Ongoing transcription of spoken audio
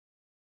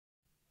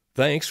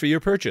Thanks for your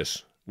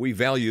purchase. We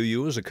value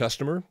you as a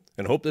customer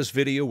and hope this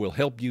video will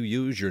help you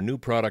use your new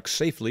product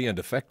safely and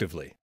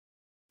effectively.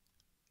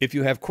 If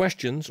you have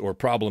questions or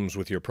problems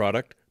with your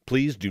product,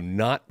 please do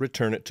not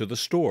return it to the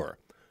store.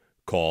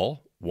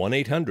 Call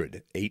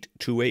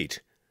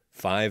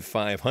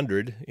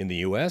 1-800-828-5500 in the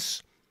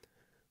U.S.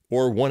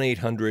 or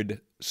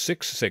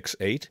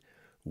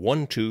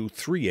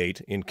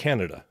 1-800-668-1238 in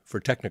Canada for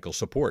technical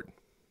support.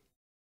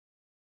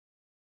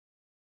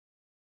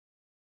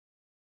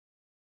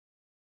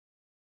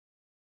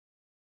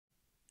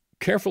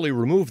 Carefully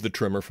remove the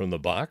trimmer from the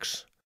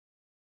box.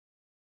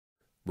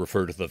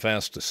 Refer to the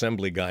fast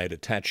assembly guide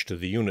attached to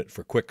the unit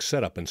for quick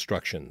setup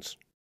instructions.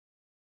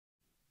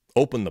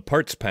 Open the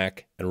parts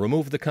pack and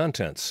remove the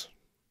contents.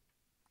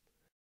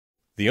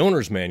 The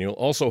owner's manual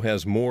also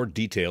has more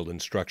detailed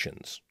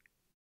instructions.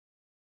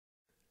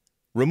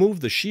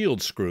 Remove the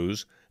shield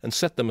screws and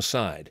set them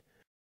aside.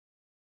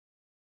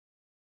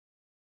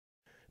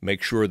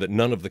 Make sure that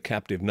none of the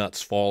captive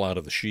nuts fall out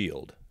of the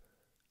shield.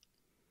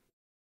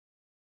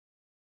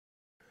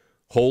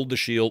 Hold the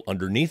shield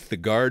underneath the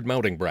guard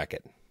mounting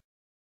bracket.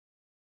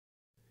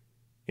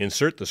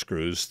 Insert the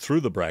screws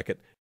through the bracket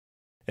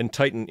and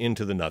tighten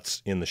into the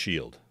nuts in the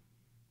shield.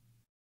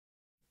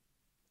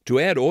 To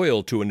add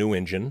oil to a new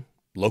engine,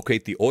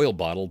 locate the oil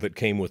bottle that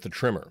came with the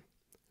trimmer.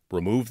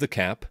 Remove the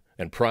cap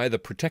and pry the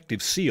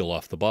protective seal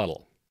off the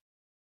bottle.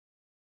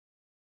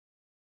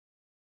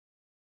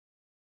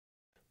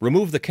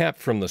 Remove the cap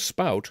from the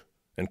spout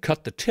and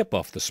cut the tip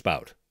off the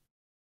spout.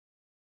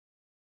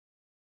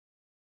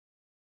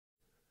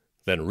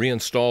 Then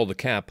reinstall the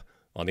cap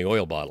on the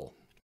oil bottle.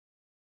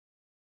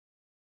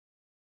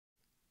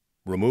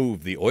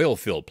 Remove the oil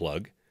fill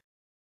plug.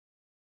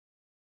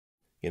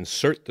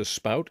 Insert the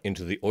spout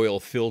into the oil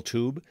fill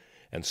tube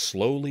and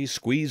slowly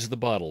squeeze the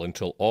bottle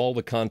until all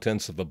the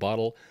contents of the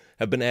bottle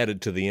have been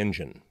added to the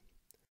engine.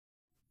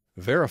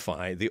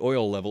 Verify the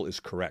oil level is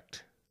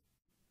correct.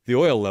 The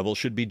oil level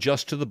should be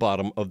just to the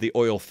bottom of the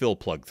oil fill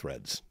plug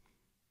threads.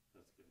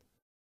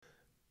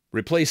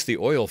 Replace the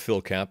oil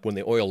fill cap when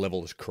the oil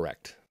level is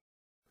correct.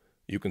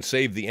 You can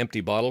save the empty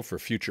bottle for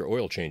future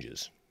oil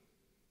changes.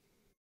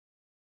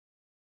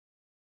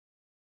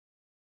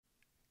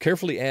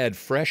 Carefully add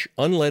fresh,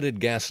 unleaded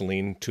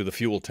gasoline to the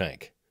fuel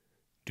tank.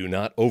 Do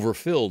not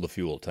overfill the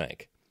fuel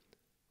tank.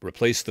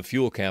 Replace the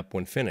fuel cap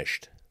when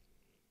finished.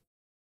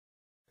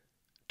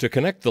 To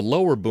connect the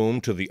lower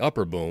boom to the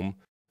upper boom,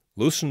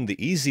 loosen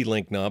the Easy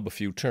Link knob a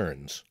few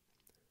turns.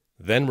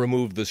 Then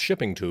remove the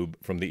shipping tube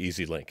from the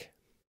Easy Link.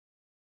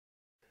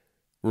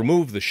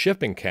 Remove the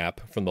shipping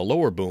cap from the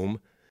lower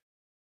boom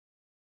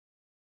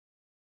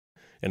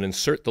and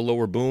insert the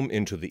lower boom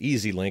into the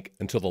Easy Link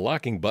until the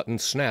locking button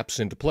snaps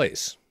into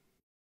place.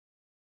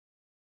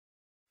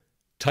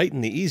 Tighten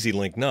the Easy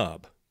Link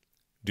knob.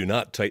 Do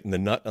not tighten the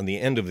nut on the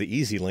end of the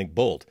Easy Link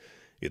bolt.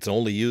 It's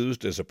only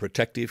used as a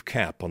protective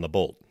cap on the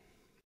bolt.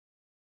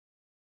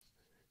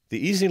 The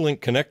Easy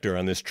Link connector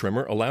on this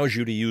trimmer allows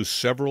you to use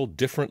several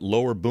different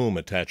lower boom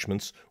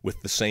attachments with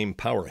the same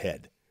power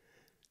head.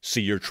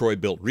 See your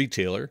Troy-Bilt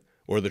retailer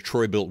or the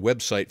Troy-Bilt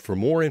website for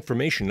more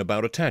information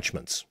about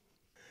attachments.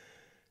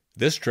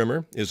 This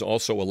trimmer is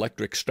also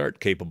electric start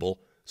capable,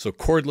 so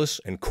cordless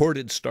and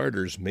corded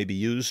starters may be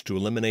used to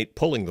eliminate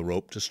pulling the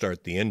rope to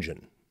start the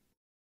engine.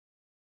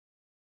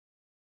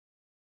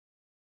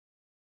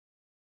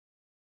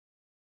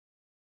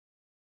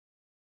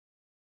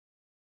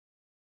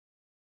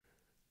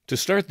 To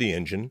start the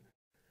engine,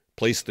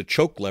 place the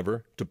choke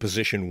lever to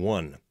position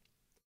 1.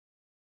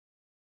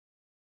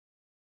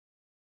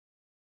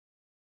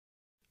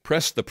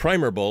 Press the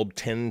primer bulb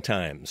 10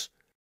 times.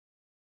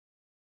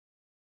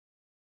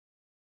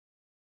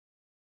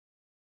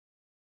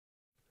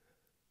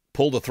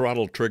 Pull the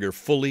throttle trigger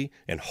fully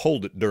and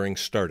hold it during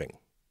starting.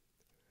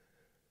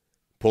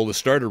 Pull the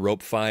starter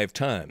rope 5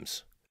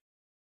 times.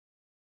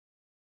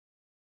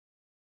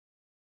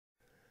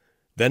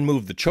 Then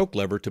move the choke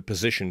lever to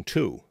position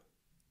 2.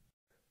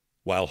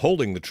 While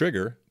holding the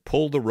trigger,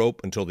 pull the rope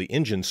until the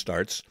engine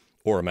starts,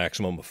 or a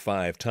maximum of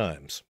 5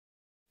 times.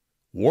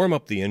 Warm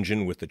up the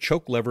engine with the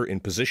choke lever in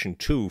position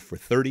 2 for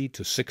 30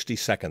 to 60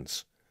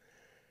 seconds.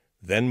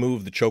 Then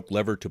move the choke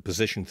lever to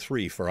position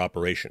 3 for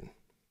operation.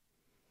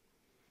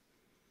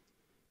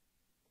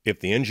 If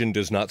the engine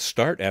does not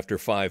start after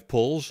 5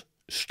 pulls,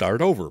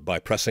 start over by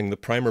pressing the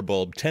primer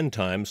bulb 10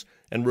 times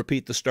and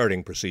repeat the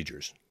starting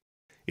procedures.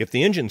 If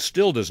the engine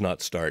still does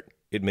not start,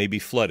 it may be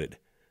flooded.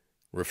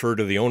 Refer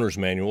to the owner's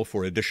manual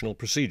for additional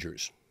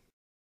procedures.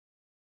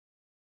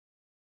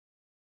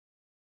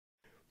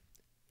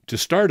 To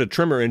start a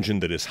trimmer engine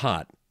that is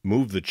hot,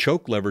 move the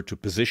choke lever to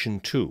position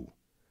 2.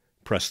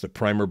 Press the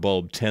primer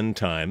bulb 10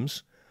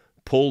 times,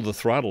 pull the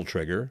throttle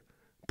trigger,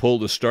 pull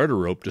the starter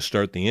rope to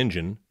start the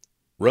engine,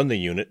 run the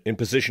unit in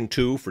position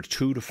 2 for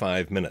 2 to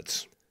 5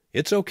 minutes.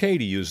 It's okay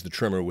to use the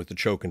trimmer with the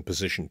choke in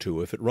position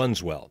 2 if it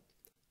runs well.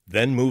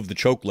 Then move the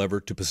choke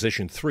lever to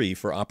position 3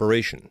 for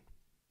operation.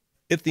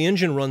 If the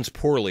engine runs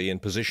poorly in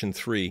position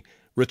 3,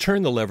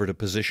 return the lever to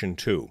position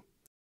 2.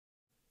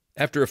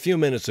 After a few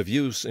minutes of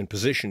use in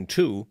position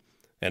 2,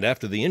 And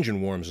after the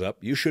engine warms up,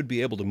 you should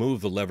be able to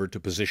move the lever to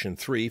position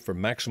 3 for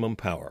maximum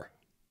power.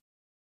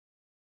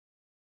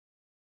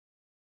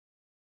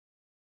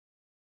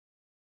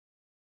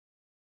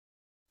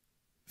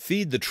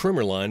 Feed the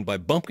trimmer line by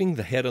bumping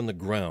the head on the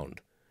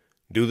ground.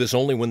 Do this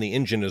only when the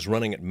engine is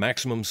running at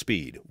maximum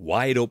speed,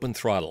 wide open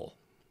throttle.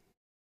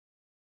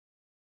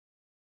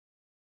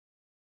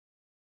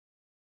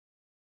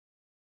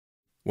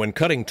 When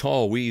cutting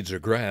tall weeds or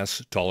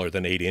grass, taller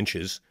than 8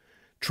 inches,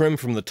 trim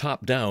from the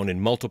top down in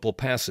multiple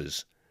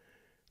passes.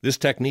 This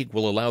technique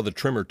will allow the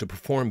trimmer to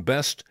perform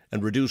best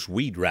and reduce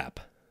weed wrap.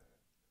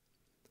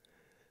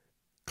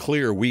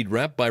 Clear weed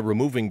wrap by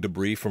removing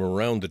debris from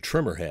around the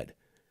trimmer head.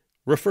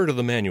 Refer to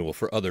the manual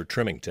for other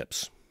trimming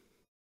tips.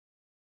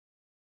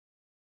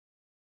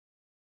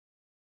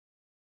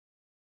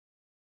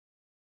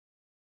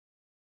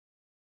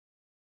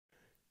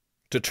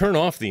 To turn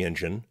off the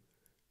engine,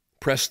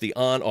 press the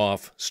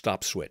on-off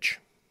stop switch.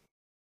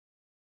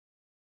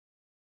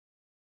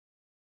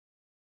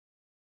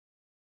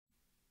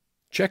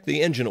 Check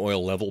the engine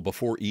oil level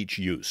before each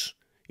use.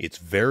 It's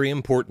very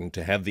important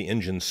to have the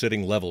engine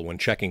sitting level when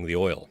checking the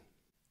oil.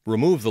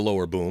 Remove the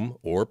lower boom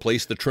or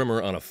place the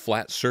trimmer on a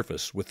flat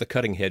surface with the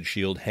cutting head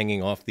shield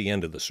hanging off the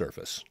end of the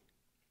surface.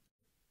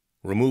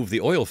 Remove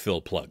the oil fill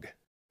plug.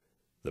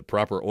 The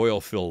proper oil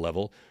fill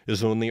level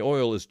is when the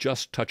oil is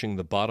just touching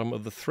the bottom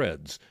of the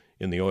threads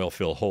in the oil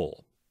fill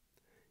hole.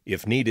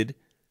 If needed,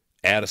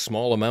 add a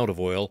small amount of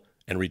oil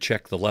and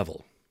recheck the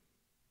level.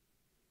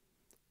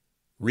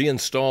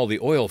 Reinstall the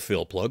oil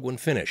fill plug when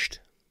finished.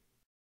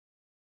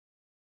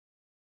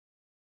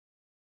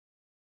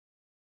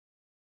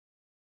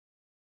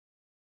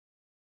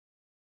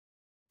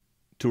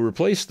 To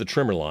replace the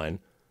trimmer line,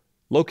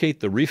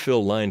 locate the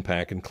refill line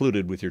pack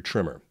included with your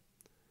trimmer.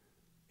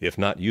 If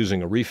not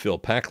using a refill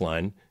pack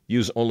line,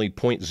 use only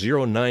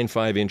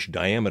 0.095-inch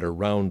diameter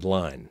round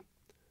line.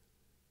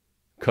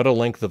 Cut a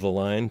length of the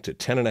line to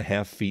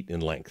 10.5 feet in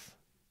length.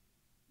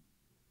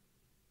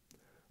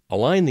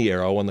 Align the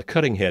arrow on the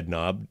cutting head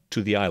knob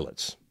to the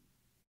eyelets.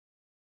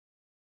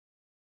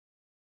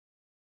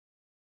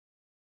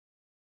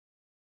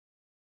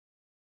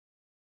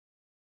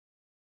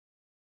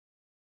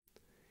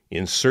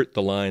 Insert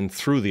the line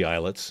through the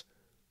eyelets.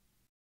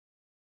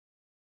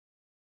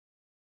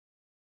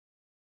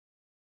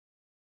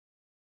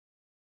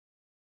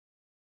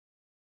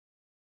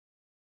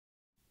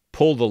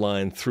 Pull the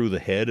line through the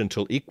head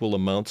until equal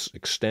amounts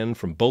extend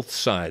from both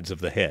sides of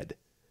the head.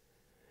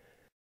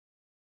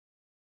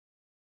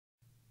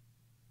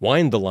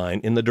 Wind the line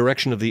in the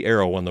direction of the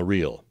arrow on the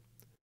reel.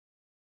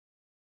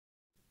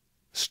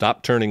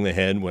 Stop turning the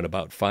head when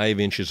about 5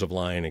 inches of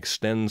line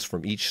extends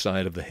from each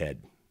side of the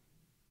head.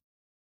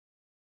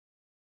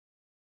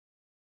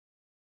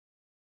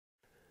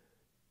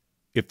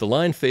 If the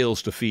line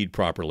fails to feed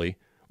properly,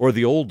 or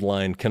the old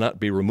line cannot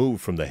be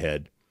removed from the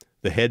head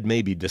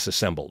may be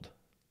disassembled.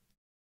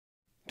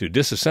 To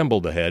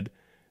disassemble the head,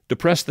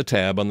 depress the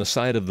tab on the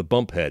side of the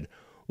bump head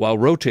while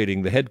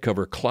rotating the head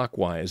cover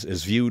clockwise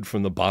as viewed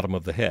from the bottom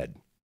of the head.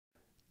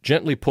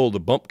 Gently pull the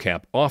bump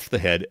cap off the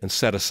head and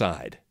set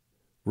aside.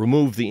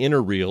 Remove the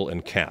inner reel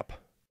and cap.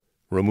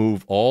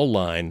 Remove all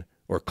line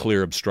or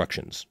clear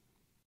obstructions.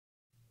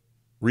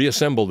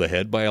 Reassemble the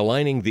head by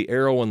aligning the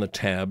arrow on the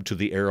tab to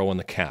the arrow on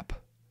the cap.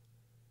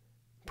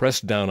 Press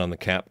down on the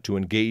cap to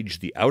engage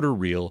the outer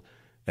reel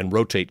and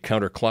rotate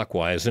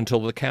counterclockwise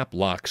until the cap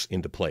locks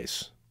into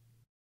place.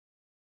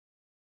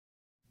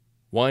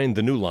 Wind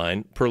the new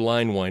line per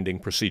line winding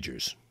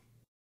procedures.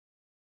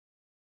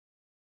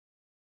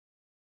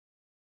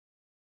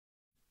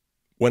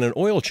 When an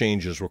oil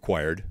change is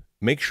required,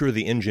 make sure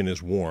the engine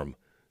is warm,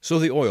 so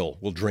the oil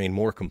will drain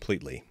more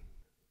completely.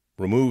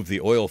 Remove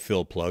the oil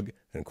fill plug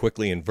and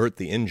quickly invert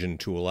the engine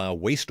to allow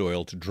waste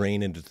oil to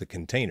drain into the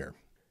container.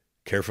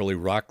 Carefully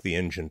rock the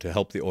engine to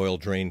help the oil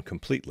drain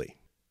completely.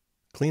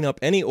 Clean up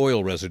any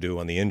oil residue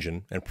on the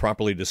engine and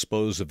properly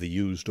dispose of the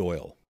used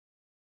oil.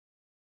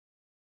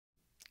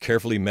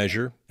 Carefully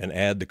measure and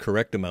add the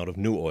correct amount of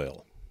new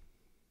oil.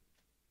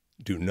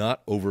 Do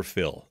not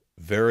overfill.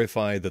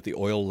 Verify that the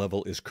oil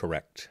level is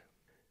correct.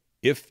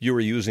 If you are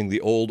using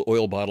the old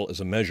oil bottle as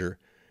a measure,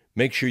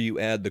 make sure you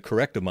add the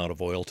correct amount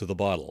of oil to the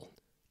bottle.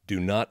 Do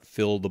not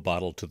fill the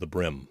bottle to the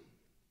brim.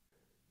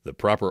 The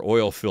proper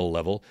oil fill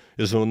level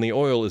is when the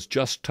oil is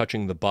just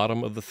touching the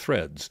bottom of the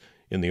threads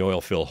in the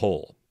oil fill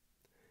hole.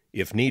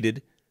 If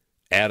needed,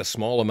 add a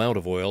small amount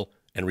of oil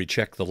and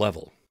recheck the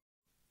level.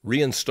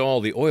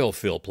 Reinstall the oil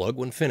fill plug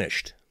when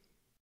finished.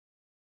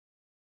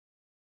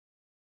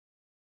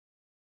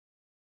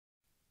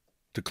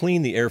 To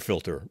clean the air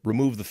filter,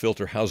 remove the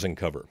filter housing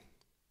cover.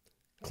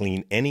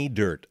 Clean any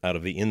dirt out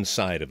of the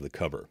inside of the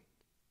cover.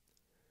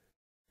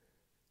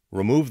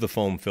 Remove the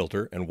foam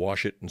filter and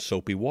wash it in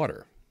soapy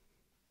water.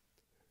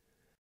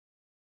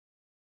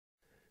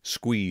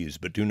 Squeeze,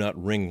 but do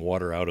not wring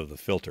water out of the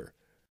filter.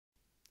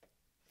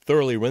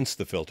 Thoroughly rinse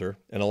the filter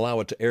and allow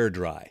it to air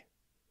dry.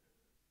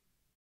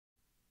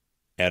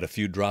 Add a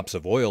few drops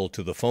of oil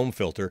to the foam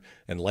filter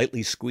and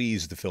lightly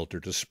squeeze the filter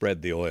to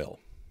spread the oil.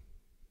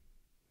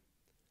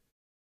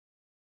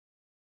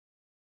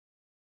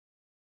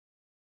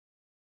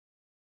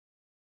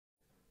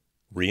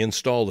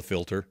 Reinstall the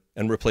filter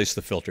and replace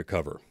the filter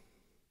cover.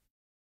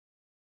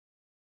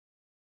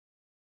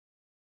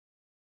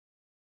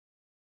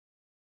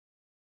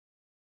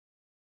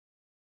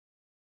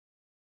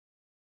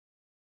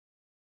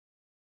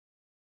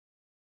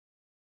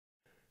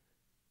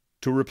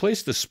 To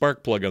replace the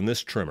spark plug on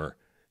this trimmer,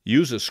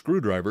 use a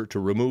screwdriver to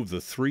remove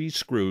the 3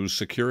 screws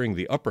securing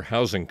the upper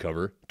housing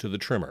cover to the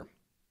trimmer.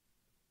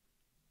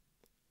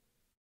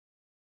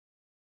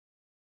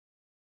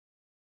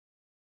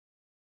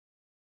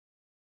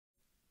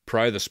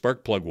 Pry the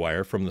spark plug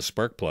wire from the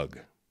spark plug.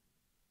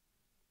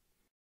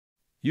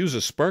 Use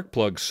a spark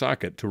plug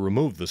socket to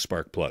remove the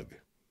spark plug.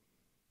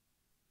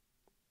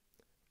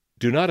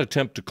 Do not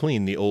attempt to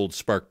clean the old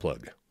spark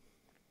plug.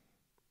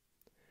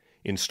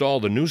 Install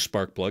the new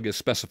spark plug as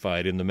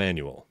specified in the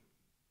manual.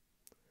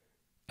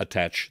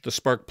 Attach the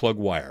spark plug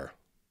wire.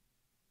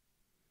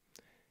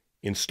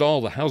 Install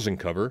the housing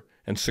cover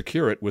and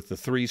secure it with the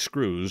 3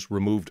 screws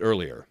removed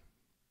earlier.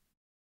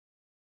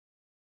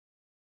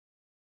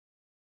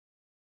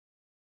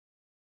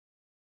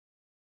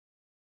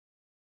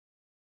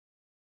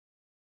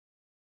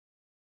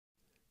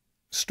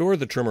 Store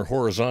the trimmer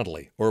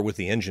horizontally or with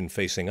the engine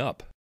facing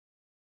up.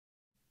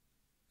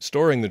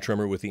 Storing the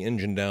trimmer with the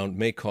engine down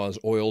may cause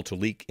oil to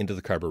leak into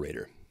the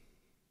carburetor.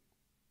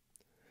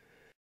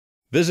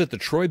 Visit the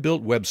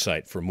Troy-Bilt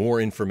website for more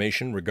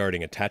information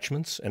regarding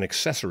attachments and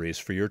accessories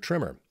for your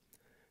trimmer.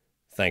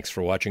 Thanks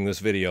for watching this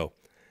video.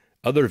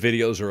 Other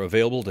videos are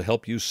available to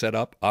help you set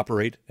up,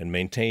 operate, and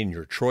maintain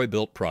your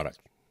Troy-Bilt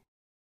product.